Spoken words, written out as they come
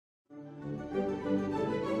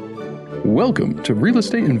Welcome to Real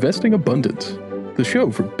Estate Investing Abundance, the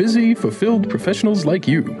show for busy, fulfilled professionals like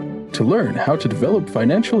you to learn how to develop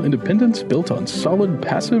financial independence built on solid,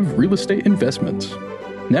 passive real estate investments.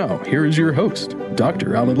 Now, here is your host,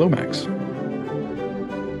 Dr. Alan Lomax.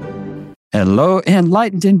 Hello,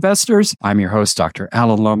 enlightened investors. I'm your host, Dr.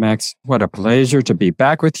 Alan Lomax. What a pleasure to be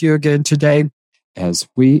back with you again today as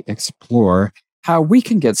we explore how we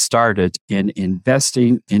can get started in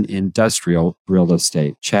investing in industrial real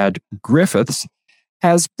estate. Chad Griffiths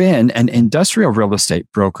has been an industrial real estate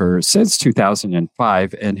broker since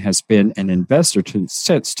 2005 and has been an investor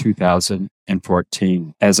since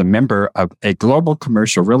 2014. As a member of a global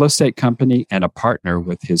commercial real estate company and a partner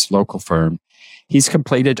with his local firm, he's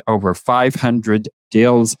completed over 500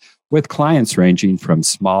 deals with clients ranging from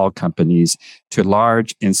small companies to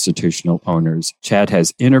large institutional owners. Chad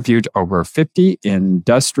has interviewed over 50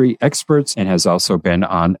 industry experts and has also been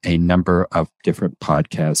on a number of different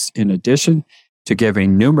podcasts. In addition to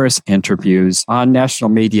giving numerous interviews on national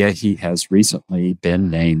media, he has recently been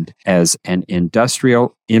named as an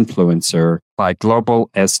industrial influencer by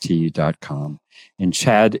globalst.com. And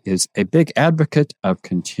Chad is a big advocate of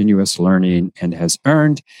continuous learning and has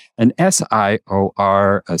earned an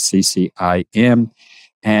SIOR, a CCIM,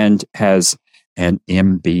 and has an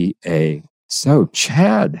MBA. So,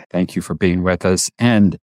 Chad, thank you for being with us,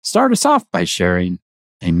 and start us off by sharing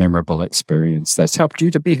a memorable experience that's helped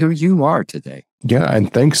you to be who you are today. Yeah,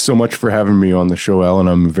 and thanks so much for having me on the show, Alan.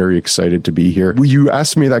 I'm very excited to be here. You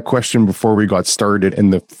asked me that question before we got started,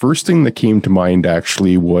 and the first thing that came to mind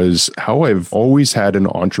actually was how I've always had an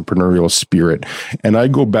entrepreneurial spirit. And I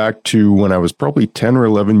go back to when I was probably 10 or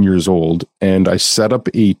 11 years old, and I set up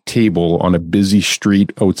a table on a busy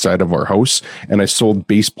street outside of our house, and I sold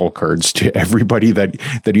baseball cards to everybody that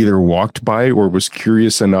either walked by or was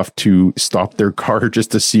curious enough to stop their car just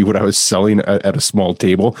to see what I was selling at a small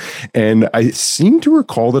table. And I seem to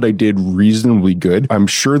recall that I did reasonably good. I'm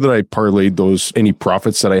sure that I parlayed any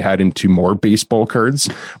profits that I had into more baseball cards,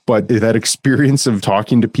 but that experience of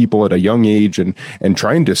talking to people at a young age and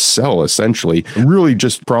trying to sell essentially really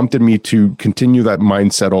just prompted me to continue that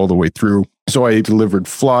mindset all the way through. So I delivered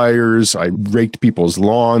flyers, I raked people's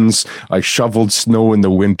lawns, I shoveled snow in the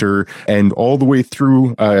winter, and all the way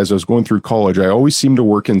through, as I was going through college, I always seemed to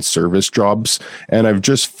work in service jobs. And I've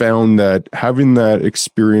just found that having that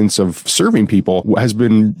experience of serving people has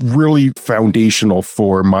been really foundational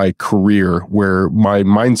for my career, where my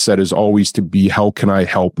mindset is always to be, how can I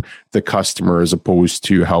help the customer as opposed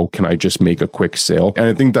to how can I just make a quick sale? And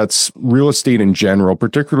I think that's real estate in general,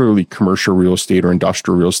 particularly commercial real estate or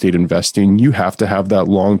industrial real estate investing. You have to have that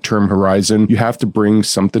long-term horizon. You have to bring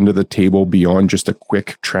something to the table beyond just a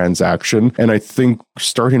quick transaction. And I think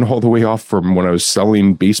starting all the way off from when I was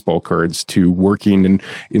selling baseball cards to working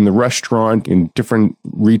in the restaurant, in different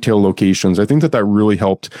retail locations, I think that really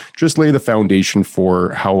helped just lay the foundation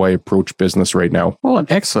for how I approach business right now. Well, an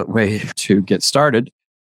excellent way to get started.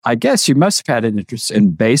 I guess you must have had an interest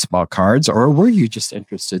in baseball cards, or were you just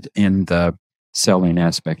interested in the selling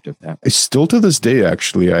aspect of that? Still to this day,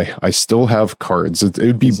 actually, I still have cards. It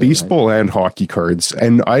would be baseball and hockey cards.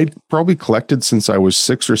 And I probably collected since I was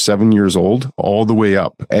 6 or 7 years old, all the way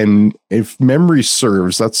up. And if memory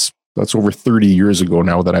serves, that's over 30 years ago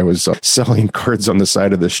now that I was selling cards on the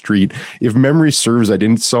side of the street. If memory serves, I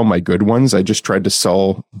didn't sell my good ones. I just tried to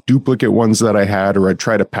sell duplicate ones that I had, or I'd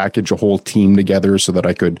try to package a whole team together so that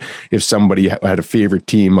I could, if somebody had a favorite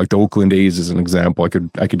team, like the Oakland A's as an example, I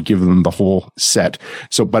could give them the whole set.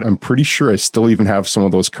 So, but I'm pretty sure I still even have some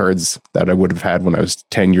of those cards that I would have had when I was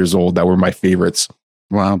 10 years old that were my favorites.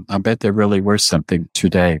 Well, I bet they're really worth something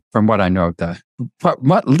today. From what I know,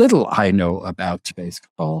 what little I know about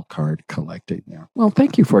baseball card collecting there. Well,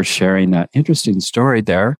 thank you for sharing that interesting story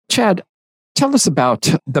there. Chad, tell us about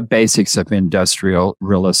the basics of industrial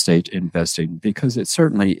real estate investing, because it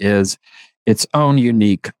certainly is its own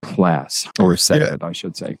unique class, or segment, I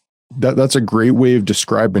should say. That's a great way of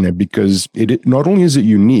describing it, because it not only is it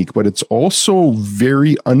unique, but it's also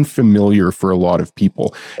very unfamiliar for a lot of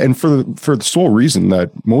people. And for the sole reason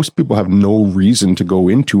that most people have no reason to go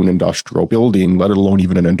into an industrial building, let alone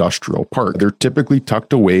even an industrial park. They're typically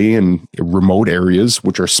tucked away in remote areas,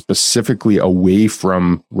 which are specifically away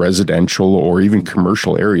from residential or even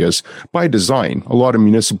commercial areas by design. A lot of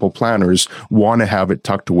municipal planners want to have it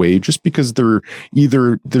tucked away just because there's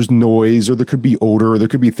noise, or there could be odor, or there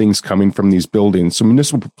could be things coming from these buildings. So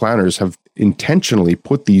municipal planners have intentionally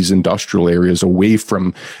put these industrial areas away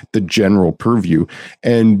from the general purview.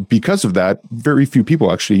 And because of that, very few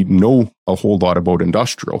people actually know a whole lot about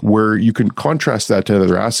industrial, where you can contrast that to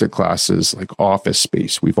other asset classes like office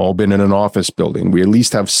space. We've all been in an office building. We at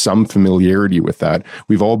least have some familiarity with that.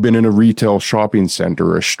 We've all been in a retail shopping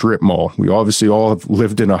center or a strip mall. We obviously all have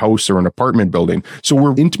lived in a house or an apartment building. So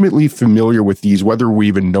we're intimately familiar with these, whether we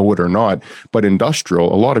even know it or not. But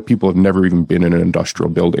industrial, a lot of people have never even been in an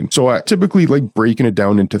industrial building. So I typically like breaking it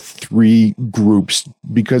down into three groups,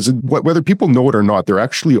 because whether people know it or not, there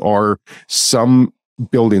actually are some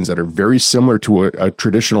buildings that are very similar to a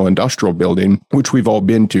traditional industrial building, which we've all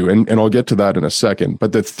been to. And I'll get to that in a second.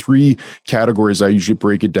 But the three categories I usually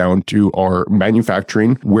break it down to are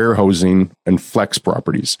manufacturing, warehousing, and flex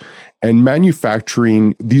properties. And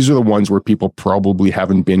manufacturing, these are the ones where people probably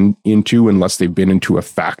haven't been into unless they've been into a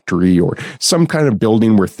factory or some kind of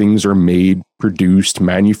building where things are made, produced,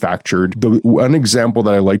 manufactured. The one example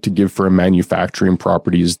that I like to give for a manufacturing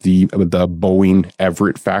property is the Boeing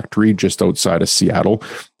Everett factory just outside of Seattle.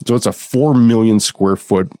 So it's a 4 million square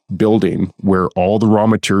foot building where all the raw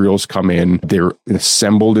materials come in, they're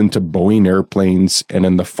assembled into Boeing airplanes, and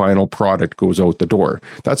then the final product goes out the door.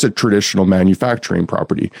 That's a traditional manufacturing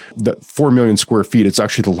property. The 4 million square feet, it's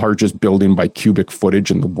actually the largest building by cubic footage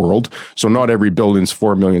in the world. So not every building's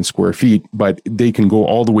 4 million square feet, but they can go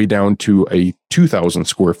all the way down to a 2,000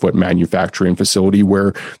 square foot manufacturing facility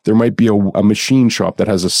where there might be a machine shop that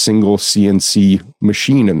has a single CNC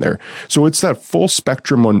machine in there. So it's that full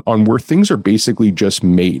spectrum on where things are basically just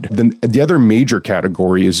made. Then the other major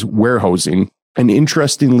category is warehousing. And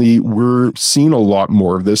interestingly, we're seeing a lot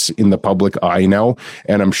more of this in the public eye now.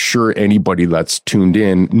 And I'm sure anybody that's tuned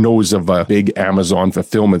in knows of a big Amazon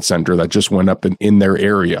fulfillment center that just went up in their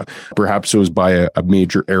area. Perhaps it was by a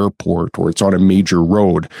major airport or it's on a major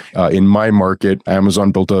road. In my market,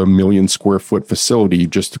 Amazon built a 1 million square foot facility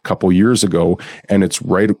just a couple years ago, and it's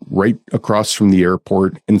right across from the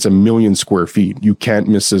airport, and it's 1 million square feet. You can't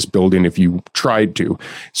miss this building if you tried to.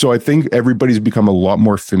 So I think everybody's become a lot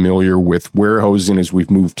more familiar with warehousing as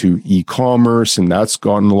we've moved to e-commerce, and that's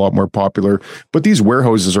gotten a lot more popular. But these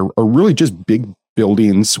warehouses are really just big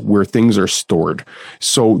buildings where things are stored.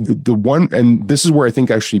 So the one, and this is where I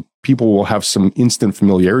think actually people will have some instant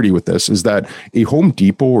familiarity with this, is that a Home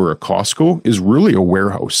Depot or a Costco is really a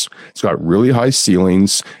warehouse. It's got really high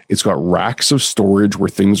ceilings. It's got racks of storage where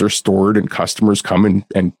things are stored and customers come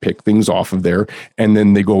and pick things off of there, and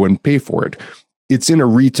then they go and pay for it. It's in a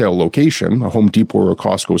retail location. A Home Depot or a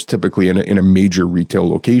Costco is typically in a major retail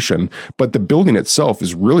location, but the building itself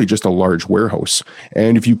is really just a large warehouse.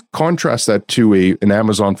 And if you contrast that to an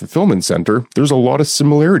Amazon fulfillment center, there's a lot of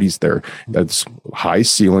similarities there. That's high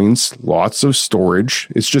ceilings, lots of storage.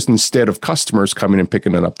 It's just instead of customers coming and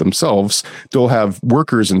picking it up themselves, they'll have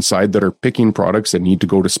workers inside that are picking products that need to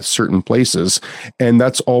go to certain places, and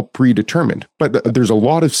that's all predetermined. But there's a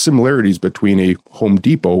lot of similarities between a Home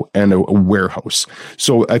Depot and a warehouse.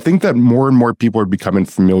 So I think that more and more people are becoming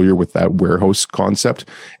familiar with that warehouse concept.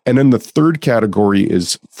 And then the third category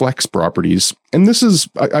is flex properties. And this is,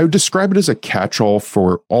 I would describe it as a catch-all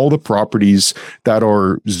for all the properties that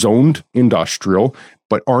are zoned industrial,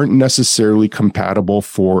 but aren't necessarily compatible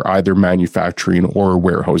for either manufacturing or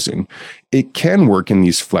warehousing. It can work in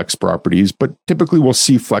these flex properties, but typically we'll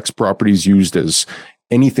see flex properties used as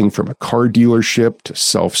anything from a car dealership to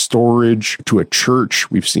self-storage to a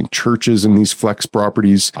church. We've seen churches in these flex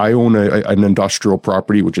properties. I own an industrial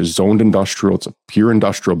property, which is zoned industrial. It's a pure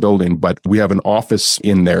industrial building, but we have an office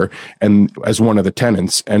in there and as one of the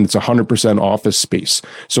tenants, and it's 100% office space.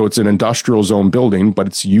 So it's an industrial zone building, but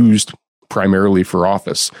it's used primarily for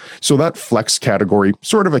office. So that flex category,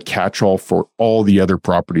 sort of a catch-all for all the other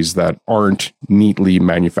properties that aren't neatly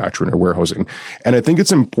manufacturing or warehousing. And I think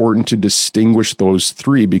it's important to distinguish those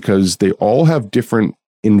three because they all have different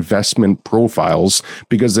investment profiles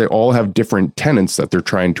because they all have different tenants that they're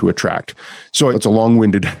trying to attract. So it's a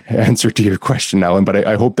long-winded answer to your question, Alan, but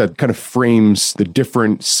I hope that kind of frames the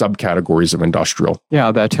different subcategories of industrial.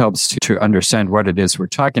 Yeah, that helps to understand what it is we're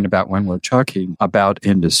talking about when we're talking about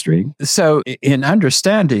industry. So in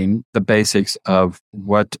understanding the basics of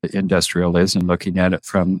what industrial is and looking at it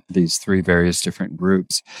from these three various different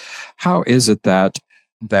groups, how is it that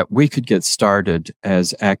we could get started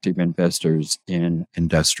as active investors in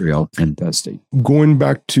industrial investing? Going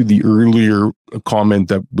back to the earlier comment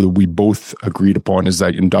that we both agreed upon is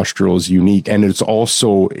that industrial is unique and it's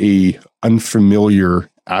also a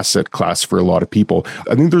unfamiliar asset class for a lot of people.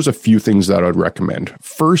 I think there's a few things that I'd recommend.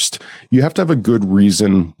 First, you have to have a good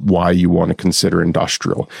reason why you want to consider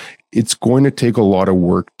industrial. It's going to take a lot of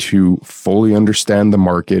work to fully understand the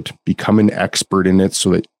market, become an expert in it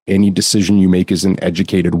so that any decision you make is an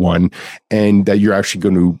educated one and that you're actually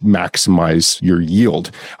going to maximize your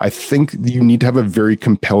yield. I think you need to have a very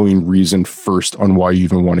compelling reason first on why you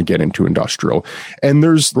even want to get into industrial. And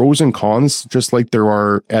there's pros and cons, just like there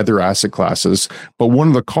are other asset classes. But one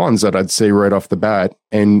of the cons that I'd say right off the bat,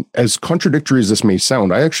 and as contradictory as this may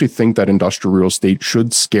sound, I actually think that industrial real estate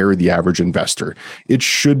should scare the average investor. It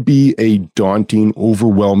should be a daunting,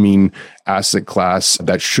 overwhelming asset class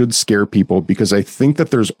that should scare people, because I think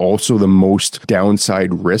that there's also the most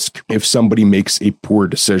downside risk if somebody makes a poor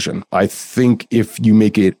decision. I think if you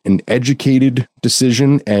make it an educated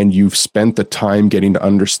decision and you've spent the time getting to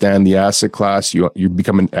understand the asset class, you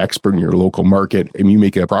become an expert in your local market, and you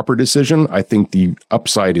make a proper decision, I think the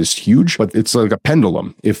upside is huge, but it's like a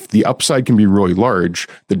pendulum. If the upside can be really large,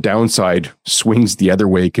 the downside swings the other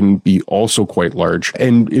way can be also quite large.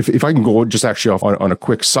 And if I can go just actually off on a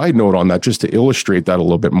quick side note on that, just to illustrate that a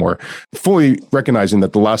little bit more, fully recognizing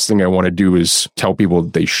that the last thing I want to do is tell people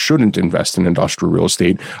they shouldn't invest in industrial real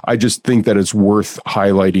estate. I just think that it's worth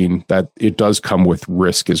highlighting that it does come with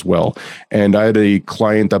risk as well. And I had a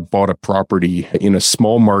client that bought a property in a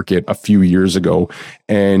small market a few years ago,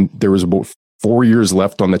 and there was about 4 years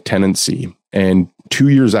left on the tenancy. And 2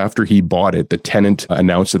 years after he bought it, the tenant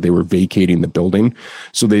announced that they were vacating the building.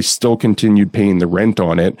 So they still continued paying the rent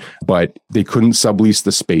on it, but they couldn't sublease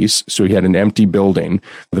the space. So he had an empty building.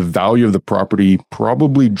 The value of the property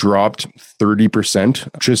probably dropped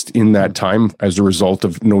 30% just in that time as a result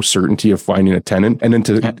of no certainty of finding a tenant. And then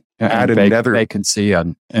to add another vacancy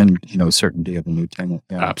and certainty of a new tenant.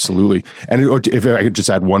 Yeah. Absolutely. And if I could just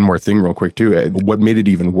add one more thing real quick too, what made it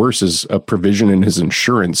even worse is a provision in his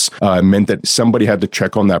insurance meant that somebody had to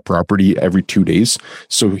check on that property every 2 days.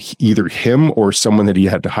 So either him or someone that he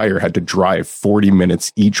had to hire had to drive 40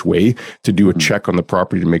 minutes each way to do a check on the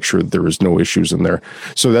property to make sure that there was no issues in there.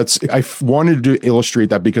 So I wanted to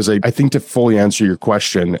illustrate that because I think to fully answer your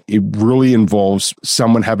question, it really involves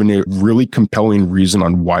someone having a really compelling reason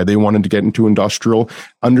on why they wanted to get into industrial,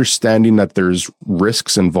 understanding that there's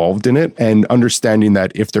risks involved in it, and understanding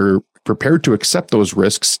that if they're prepared to accept those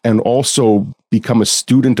risks and also become a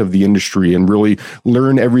student of the industry and really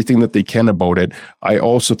learn everything that they can about it, I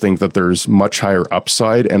also think that there's much higher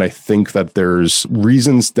upside. And I think that there's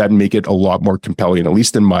reasons that make it a lot more compelling, at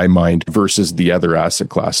least in my mind, versus the other asset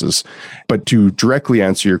classes. But to directly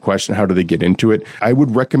answer your question, how do they get into it? I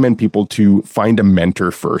would recommend people to find a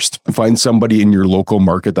mentor first. Find somebody in your local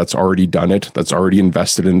market that's already done it, that's already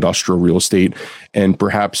invested in industrial real estate. And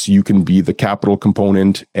perhaps you can be the capital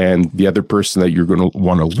component, and the other person that you're going to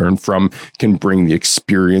want to learn from can bring the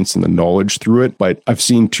experience and the knowledge through it. But I've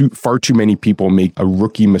seen far too many people make a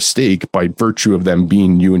rookie mistake by virtue of them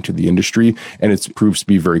being new into the industry, and it proves to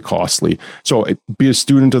be very costly. So be a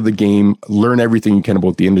student of the game, learn everything you can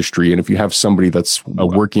about the industry. And if you have somebody that's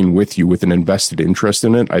working with you with an invested interest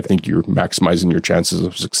in it, I think you're maximizing your chances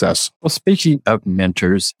of success. Well, speaking of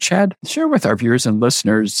mentors, Chad, share with our viewers and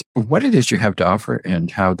listeners what it is you have to offer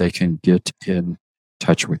and how they can get in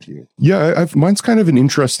touch with you. Yeah, mine's kind of an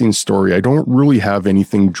interesting story. I don't really have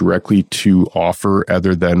anything directly to offer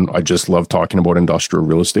other than I just love talking about industrial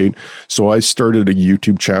real estate. So I started a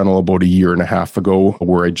YouTube channel about 1.5 years ago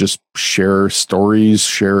where I just share stories,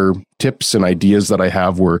 share tips and ideas that I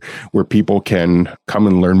have where people can come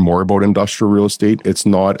and learn more about industrial real estate. It's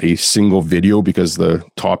not a single video because the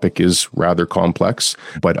topic is rather complex,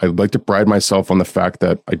 but I'd like to pride myself on the fact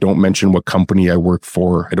that I don't mention what company I work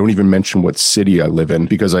for. I don't even mention what city I live in,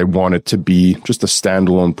 because I want it to be just a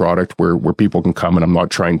standalone product where people can come, and I'm not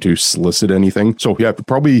trying to solicit anything. So yeah,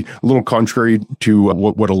 probably a little contrary to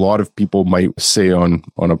what a lot of people might say on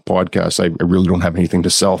a podcast. I really don't have anything to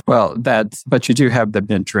sell. Well, but you do have the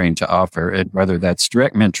mentoring to offer, and whether that's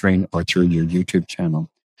direct mentoring or through your YouTube channel.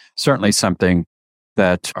 Certainly something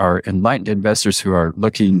that our enlightened investors who are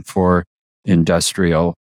looking for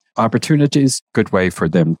industrial opportunities, good way for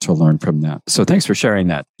them to learn from that. So thanks for sharing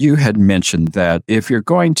that. You had mentioned that if you're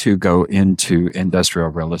going to go into industrial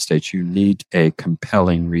real estate, you need a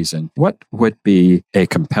compelling reason. What would be a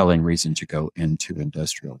compelling reason to go into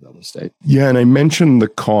industrial real estate? Yeah, and I mentioned the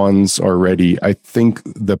cons already. I think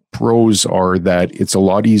the pros are that it's a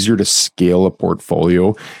lot easier to scale a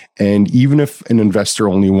portfolio. And even if an investor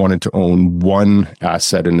only wanted to own one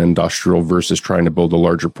asset in industrial versus trying to build a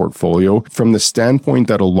larger portfolio, from the standpoint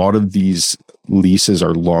that a lot of these leases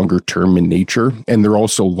are longer term in nature, and they're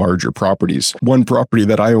also larger properties. One property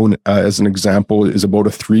that I own, as an example, is about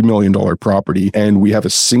a $3 million property, and we have a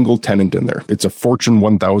single tenant in there. It's a Fortune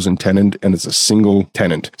 1000 tenant, and it's a single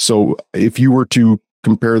tenant. So if you were to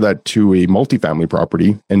compare that to a multifamily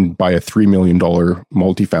property and buy a $3 million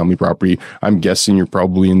multifamily property, I'm guessing you're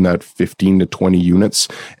probably in that 15 to 20 units.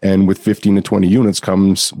 And with 15 to 20 units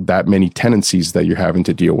comes that many tenancies that you're having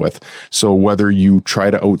to deal with. So whether you try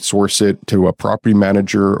to outsource it to a property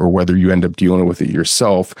manager or whether you end up dealing with it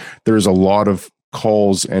yourself, there's a lot of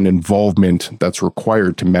calls and involvement that's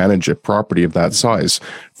required to manage a property of that size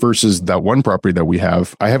versus that one property that we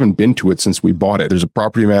have. I haven't been to it since we bought it. There's a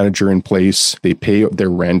property manager in place. They pay their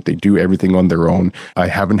rent. They do everything on their own. I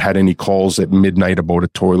haven't had any calls at midnight about a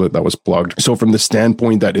toilet that was plugged. So from the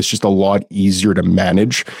standpoint that it's just a lot easier to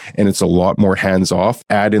manage and it's a lot more hands off,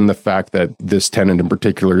 add in the fact that this tenant in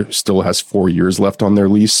particular still has 4 years left on their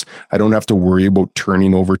lease. I don't have to worry about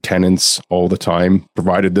turning over tenants all the time,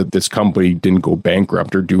 provided that this company didn't go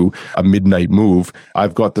bankrupt or do a midnight move.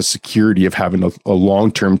 I've got the security of having a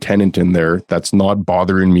long-term tenant in there that's not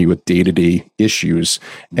bothering me with day-to-day issues.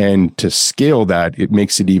 And to scale that, it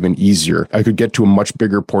makes it even easier. I could get to a much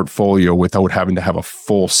bigger portfolio without having to have a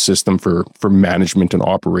full system for management and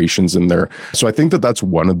operations in there. So I think that that's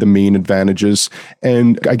one of the main advantages.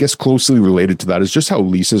 And I guess closely related to that is just how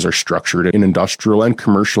leases are structured in industrial and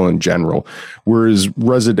commercial in general. Whereas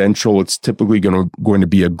residential, it's typically going to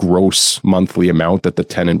be a gross monthly amount that the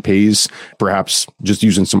tenant pays. Perhaps just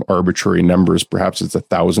using some arbitrary numbers, perhaps it's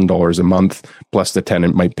 $1,000 a month, plus the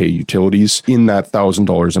tenant might pay utilities. In that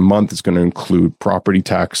 $1,000 a month, it's going to include property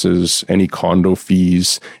taxes, any condo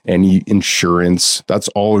fees, any insurance. That's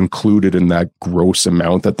all included in that gross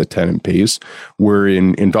amount that the tenant pays. Where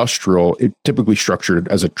in industrial, it typically structured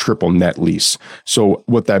as a triple net lease. So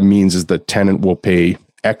what that means is the tenant will pay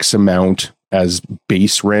X amount as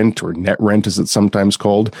base rent or net rent, as it's sometimes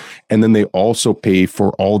called. And then they also pay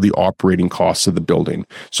for all the operating costs of the building.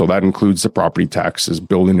 So that includes the property taxes,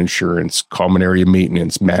 building insurance, common area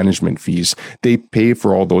maintenance, management fees. They pay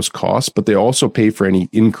for all those costs, but they also pay for any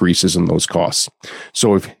increases in those costs.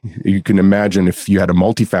 So if you can imagine if you had a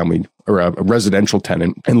multifamily or a residential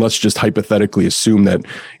tenant, and let's just hypothetically assume that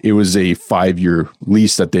it was a 5-year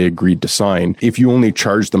lease that they agreed to sign. If you only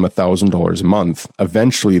charge them $1,000 a month,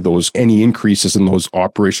 eventually any increases in those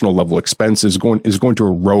operational level expenses is going to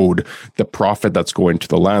erode the profit that's going to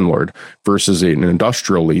the landlord. Versus an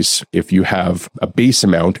industrial lease, if you have a base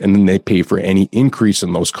amount and then they pay for any increase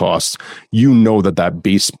in those costs, you know that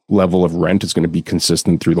base level of rent is going to be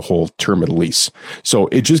consistent through the whole term of the lease. So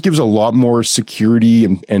it just gives a lot more security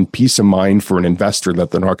and peace of mind for an investor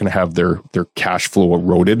that they're not going to have their cash flow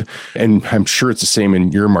eroded. And I'm sure it's the same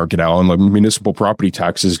in your market, Alan. Like municipal property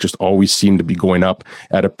taxes just always seem to be going up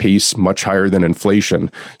at a pace much higher than inflation.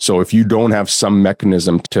 So if you don't have some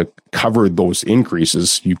mechanism to cover those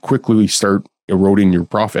increases, you quickly start eroding your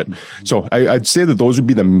profit. So I'd say that those would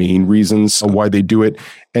be the main reasons why they do it.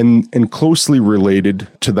 And closely related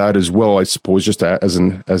to that as well, I suppose, just as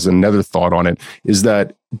another thought on it, is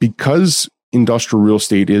that because industrial real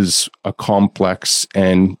estate is a complex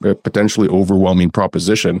and potentially overwhelming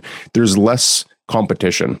proposition, there's less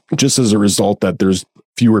competition, just as a result that there's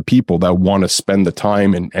fewer people that want to spend the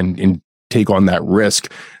time and take on that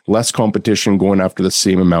risk. Less competition going after the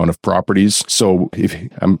same amount of properties. So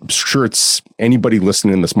I'm sure it's anybody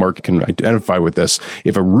listening in this market can identify with this.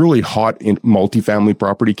 If a really hot multifamily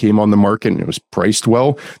property came on the market and it was priced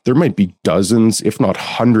well, there might be dozens, if not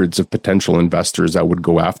hundreds of potential investors that would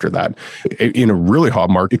go after that. In a really hot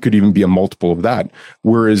market, it could even be a multiple of that.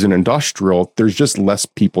 Whereas in industrial, there's just less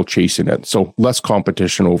people chasing it. So less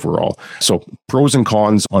competition overall. So pros and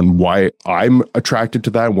cons on why I'm attracted to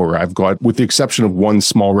that, where I've got, with the exception of one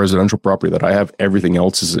small residential property that I have, everything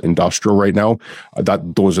else is industrial right now.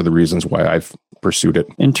 Those are the reasons why I've pursued it.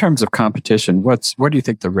 In terms of competition, what do you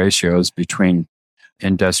think the ratio is between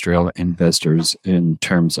industrial investors in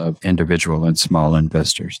terms of individual and small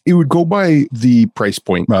investors? It would go by the price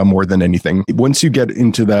point more than anything. Once you get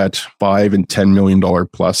into that $5 and $10 million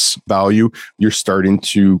plus value, you're starting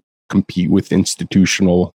to compete with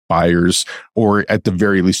institutional buyers, or at the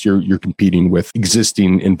very least, you're competing with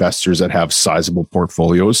existing investors that have sizable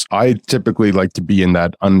portfolios. I typically like to be in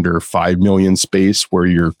that under 5 million space where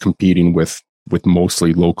you're competing with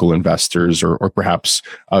mostly local investors or perhaps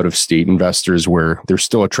out-of-state investors where they're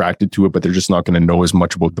still attracted to it, but they're just not going to know as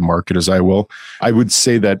much about the market as I will. I would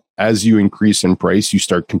say that as you increase in price, you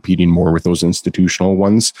start competing more with those institutional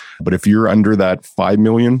ones. But if you're under that 5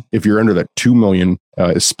 million, if you're under that 2 million,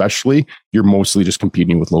 especially, you're mostly just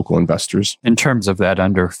competing with local investors. In terms of that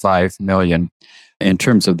under 5 million, in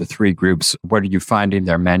terms of the three groups, what are you finding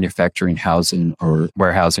there? Manufacturing, housing, or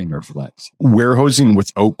warehousing, or flex? Warehousing,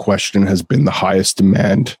 without question, has been the highest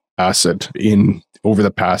demand asset over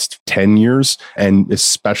the past 10 years, and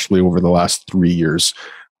especially over the last 3 years.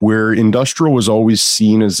 where industrial was always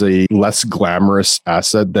seen as a less glamorous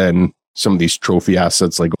asset than some of these trophy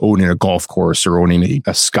assets like owning a golf course or owning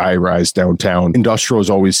a skyrise downtown. Industrial is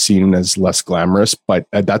always seen as less glamorous, but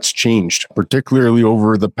that's changed, particularly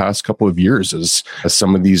over the past couple of years as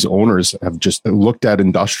some of these owners have just looked at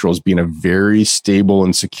industrial as being a very stable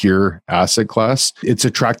and secure asset class. It's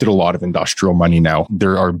attracted a lot of industrial money now.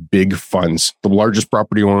 There are big funds. The largest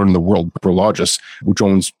property owner in the world, Prologis, which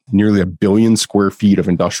owns nearly 1 billion square feet of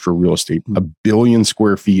industrial real estate. 1 billion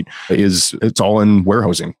square feet it's all in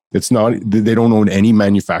warehousing. They don't own any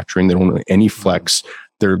manufacturing. They don't own any flex.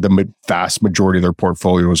 The vast majority of their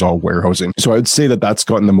portfolio is all warehousing. So I would say that that's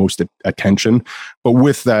gotten the most attention. But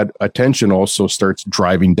with that attention also starts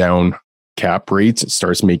driving down cap rates. It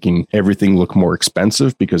starts making everything look more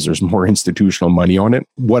expensive because there's more institutional money on it.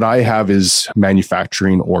 What I have is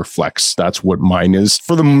manufacturing or flex. That's what mine is,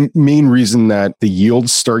 for the main reason that the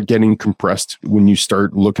yields start getting compressed when you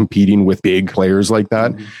start competing with big players like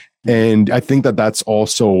that. Mm-hmm. And I think that that's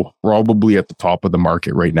also probably at the top of the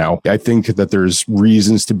market right now. I think that there's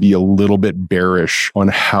reasons to be a little bit bearish on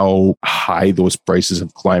how high those prices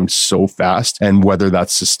have climbed so fast and whether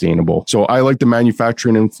that's sustainable. So I like the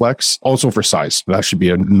manufacturing and flex, also for size. That should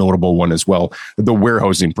be a notable one as well. The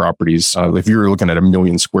warehousing properties, if you're looking at 1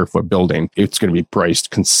 million square foot building, it's going to be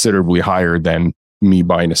priced considerably higher than me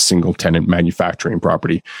buying a single tenant manufacturing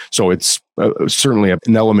property. So it's certainly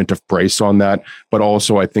an element of price on that, but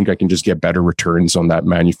also I think I can just get better returns on that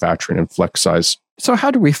manufacturing and flex size. So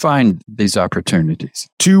how do we find these opportunities?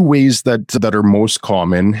 2 ways that are most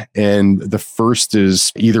common. And the first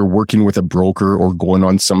is either working with a broker or going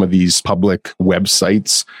on some of these public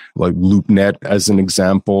websites like LoopNet as an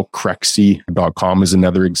example, Crexi.com is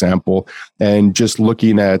another example, and just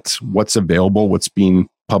looking at what's available, what's being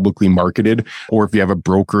publicly marketed, or if you have a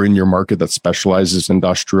broker in your market that specializes in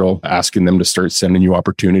industrial, asking them to start sending you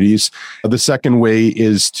opportunities. The second way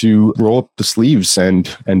is to roll up the sleeves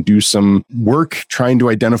and do some work trying to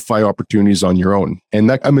identify opportunities on your own. And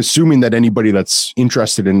that, I'm assuming that anybody that's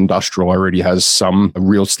interested in industrial already has some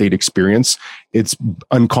real estate experience. It's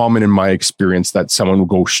uncommon in my experience that someone will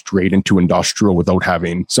go straight into industrial without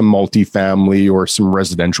having some multifamily or some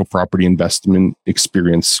residential property investment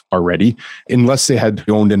experience already, unless they had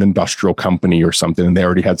owned an industrial company or something and they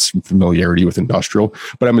already had some familiarity with industrial.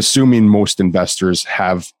 But I'm assuming most investors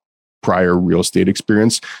have prior real estate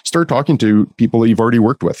experience. Start talking to people that you've already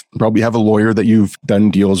worked with. Probably have a lawyer that you've done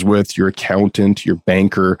deals with, your accountant, your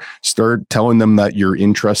banker. Start telling them that you're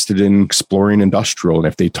interested in exploring industrial. And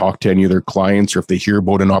if they talk to any of their clients or if they hear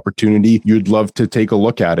about an opportunity, you'd love to take a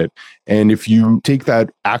look at it. And if you take that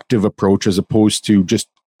active approach as opposed to just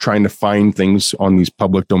trying to find things on these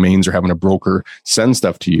public domains or having a broker send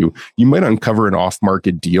stuff to you, you might uncover an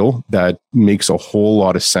off-market deal that makes a whole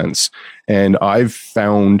lot of sense. And I've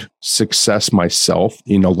found success myself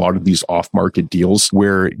in a lot of these off-market deals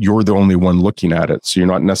where you're the only one looking at it. So you're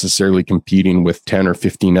not necessarily competing with 10 or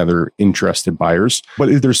 15 other interested buyers,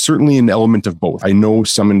 but there's certainly an element of both. I know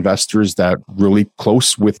some investors that are really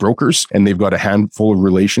close with brokers and they've got a handful of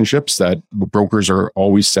relationships that brokers are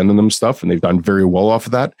always sending them stuff and they've done very well off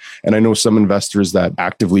of that. And I know some investors that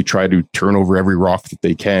actively try to turn over every rock that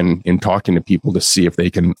they can in talking to people to see if they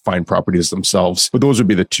can find properties themselves. But those would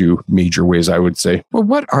be the 2 major ways, I would say. Well,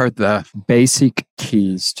 what are the basic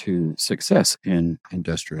keys to success in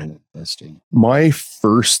industrial investing? My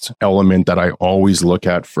first element that I always look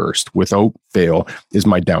at first, without fail, is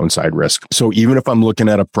my downside risk. So even if I'm looking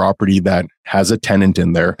at a property that has a tenant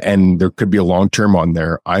in there and there could be a long-term on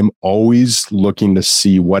there, I'm always looking to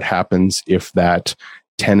see what happens if that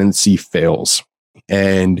tenancy fails.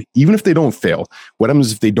 And even if they don't fail, what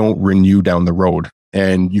happens if they don't renew down the road?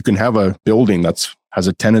 And you can have a building that's has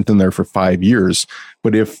a tenant in there for 5 years,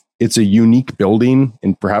 but if it's a unique building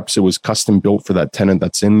and perhaps it was custom built for that tenant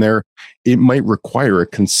that's in there, it might require a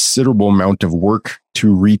considerable amount of work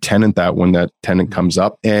to re-tenant that when that tenant comes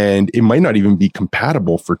up, and it might not even be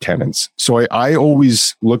compatible for tenants. So I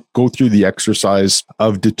always go through the exercise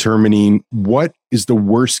of determining what is the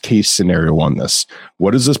worst case scenario on this.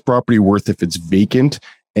 What is this property worth if it's vacant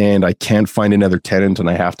and I can't find another tenant and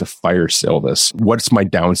I have to fire sale this? What's my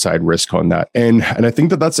downside risk on that? And I think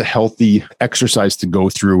that that's a healthy exercise to go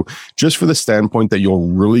through, just for the standpoint that you'll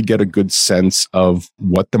really get a good sense of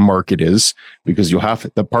what the market is, because you'll have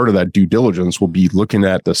the part of that due diligence will be looking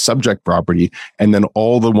at the subject property and then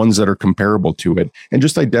all the ones that are comparable to it, and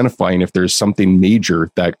just identifying if there's something major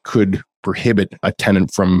that could prohibit a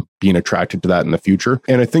tenant from being attracted to that in the future.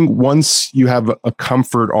 And I think once you have a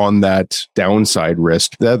comfort on that downside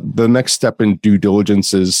risk, that the next step in due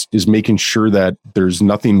diligence is making sure that there's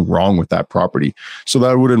nothing wrong with that property. So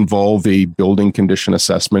that would involve a building condition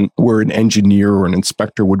assessment where an engineer or an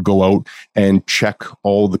inspector would go out and check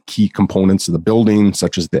all the key components of the building,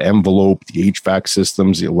 such as the envelope, the HVAC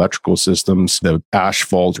systems, the electrical systems, the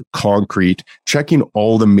asphalt or concrete, checking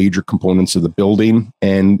all the major components of the building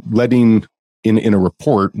and letting in a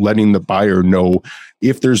report, letting the buyer know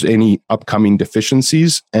if there's any upcoming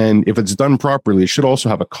deficiencies. And if it's done properly, it should also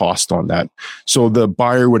have a cost on that. So the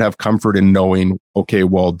buyer would have comfort in knowing, okay,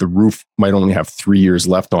 well, the roof might only have 3 years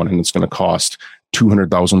left on it and it's going to cost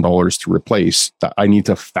 $200,000 to replace. I need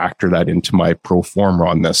to factor that into my pro forma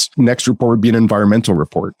on this. Next report would be an environmental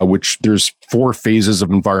report, which there's 4 phases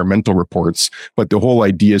of environmental reports, but the whole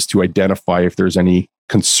idea is to identify if there's any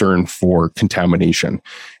concern for contamination.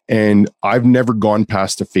 And I've never gone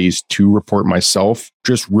past a phase 2 report myself.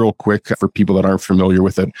 Just real quick for people that aren't familiar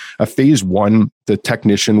with it, a phase 1, the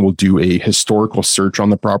technician will do a historical search on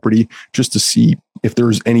the property just to see if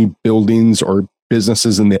there's any buildings or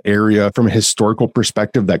businesses in the area from a historical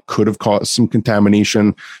perspective that could have caused some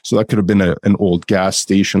contamination. So that could have been an old gas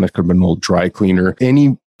station, that could have been an old dry cleaner,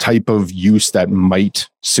 any type of use that might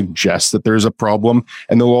suggest that there's a problem.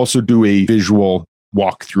 And they'll also do a visual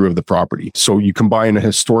walkthrough of the property. So you combine a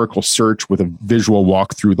historical search with a visual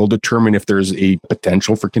walkthrough, they'll determine if there's a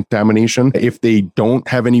potential for contamination. If they don't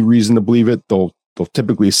have any reason to believe it, they'll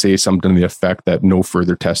typically say something to the effect that no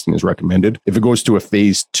further testing is recommended. If it goes to a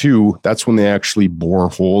phase 2, that's when they actually bore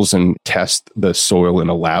holes and test the soil in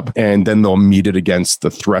a lab. And then they'll meet it against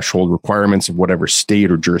the threshold requirements of whatever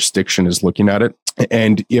state or jurisdiction is looking at it.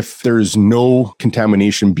 And if there's no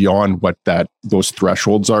contamination beyond what those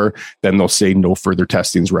thresholds are, then they'll say no further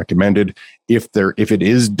testing is recommended. If it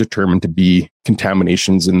is determined to be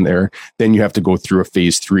contaminations in there, then you have to go through a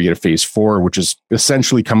phase 3 and a phase 4, which is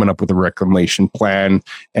essentially coming up with a reclamation plan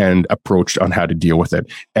and approach on how to deal with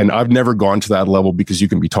it. And I've never gone to that level because you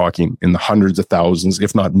can be talking in the hundreds of thousands,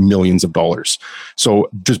 if not millions of dollars. So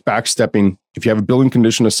just backstepping, if you have a building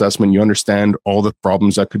condition assessment, you understand all the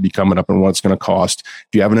problems that could be coming up and what it's going to cost. If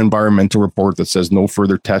you have an environmental report that says no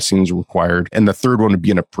further testing is required. And the third one would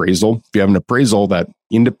be an appraisal. If you have an appraisal, that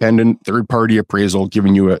independent third-party appraisal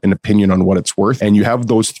giving you an opinion on what it's worth, and you have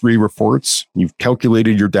those 3 reports, you've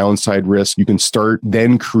calculated your downside risk, you can start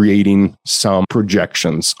then creating some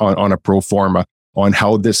projections on a pro forma on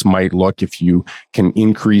how this might look if you can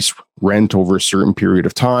increase rent over a certain period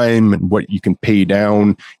of time and what you can pay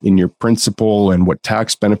down in your principal and what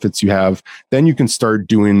tax benefits you have. Then you can start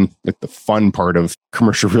doing like the fun part of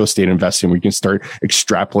commercial real estate investing, where you can start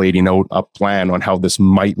extrapolating out a plan on how this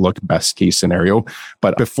might look best case scenario.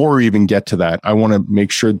 But before we even get to that, I want to make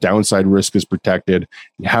sure downside risk is protected.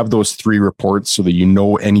 You have those 3 reports so that you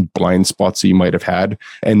know any blind spots that you might have had.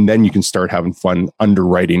 And then you can start having fun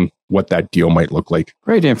underwriting what that deal might look like.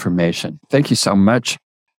 Great information. Thank you so much,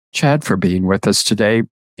 Chad, for being with us today.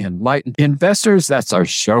 Enlightened Investors, that's our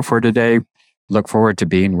show for today. Look forward to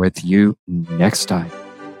being with you next time.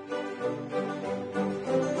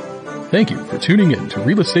 Thank you for tuning in to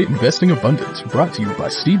Real Estate Investing Abundance, brought to you by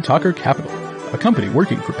Steve Talker Capital, a company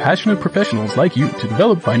working for passionate professionals like you to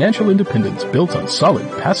develop financial independence built on solid,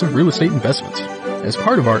 passive real estate investments. As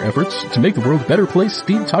part of our efforts to make the world a better place,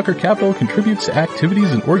 Steve Talker Capital contributes to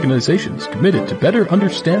activities and organizations committed to better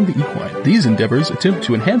understand the equine. These endeavors attempt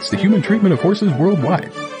to enhance the human treatment of horses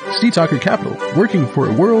worldwide. Steve Talker Capital, working for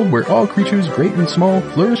a world where all creatures, great and small,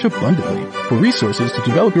 flourish abundantly. For resources to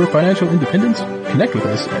develop your financial independence, connect with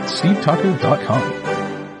us at stevetalker.com.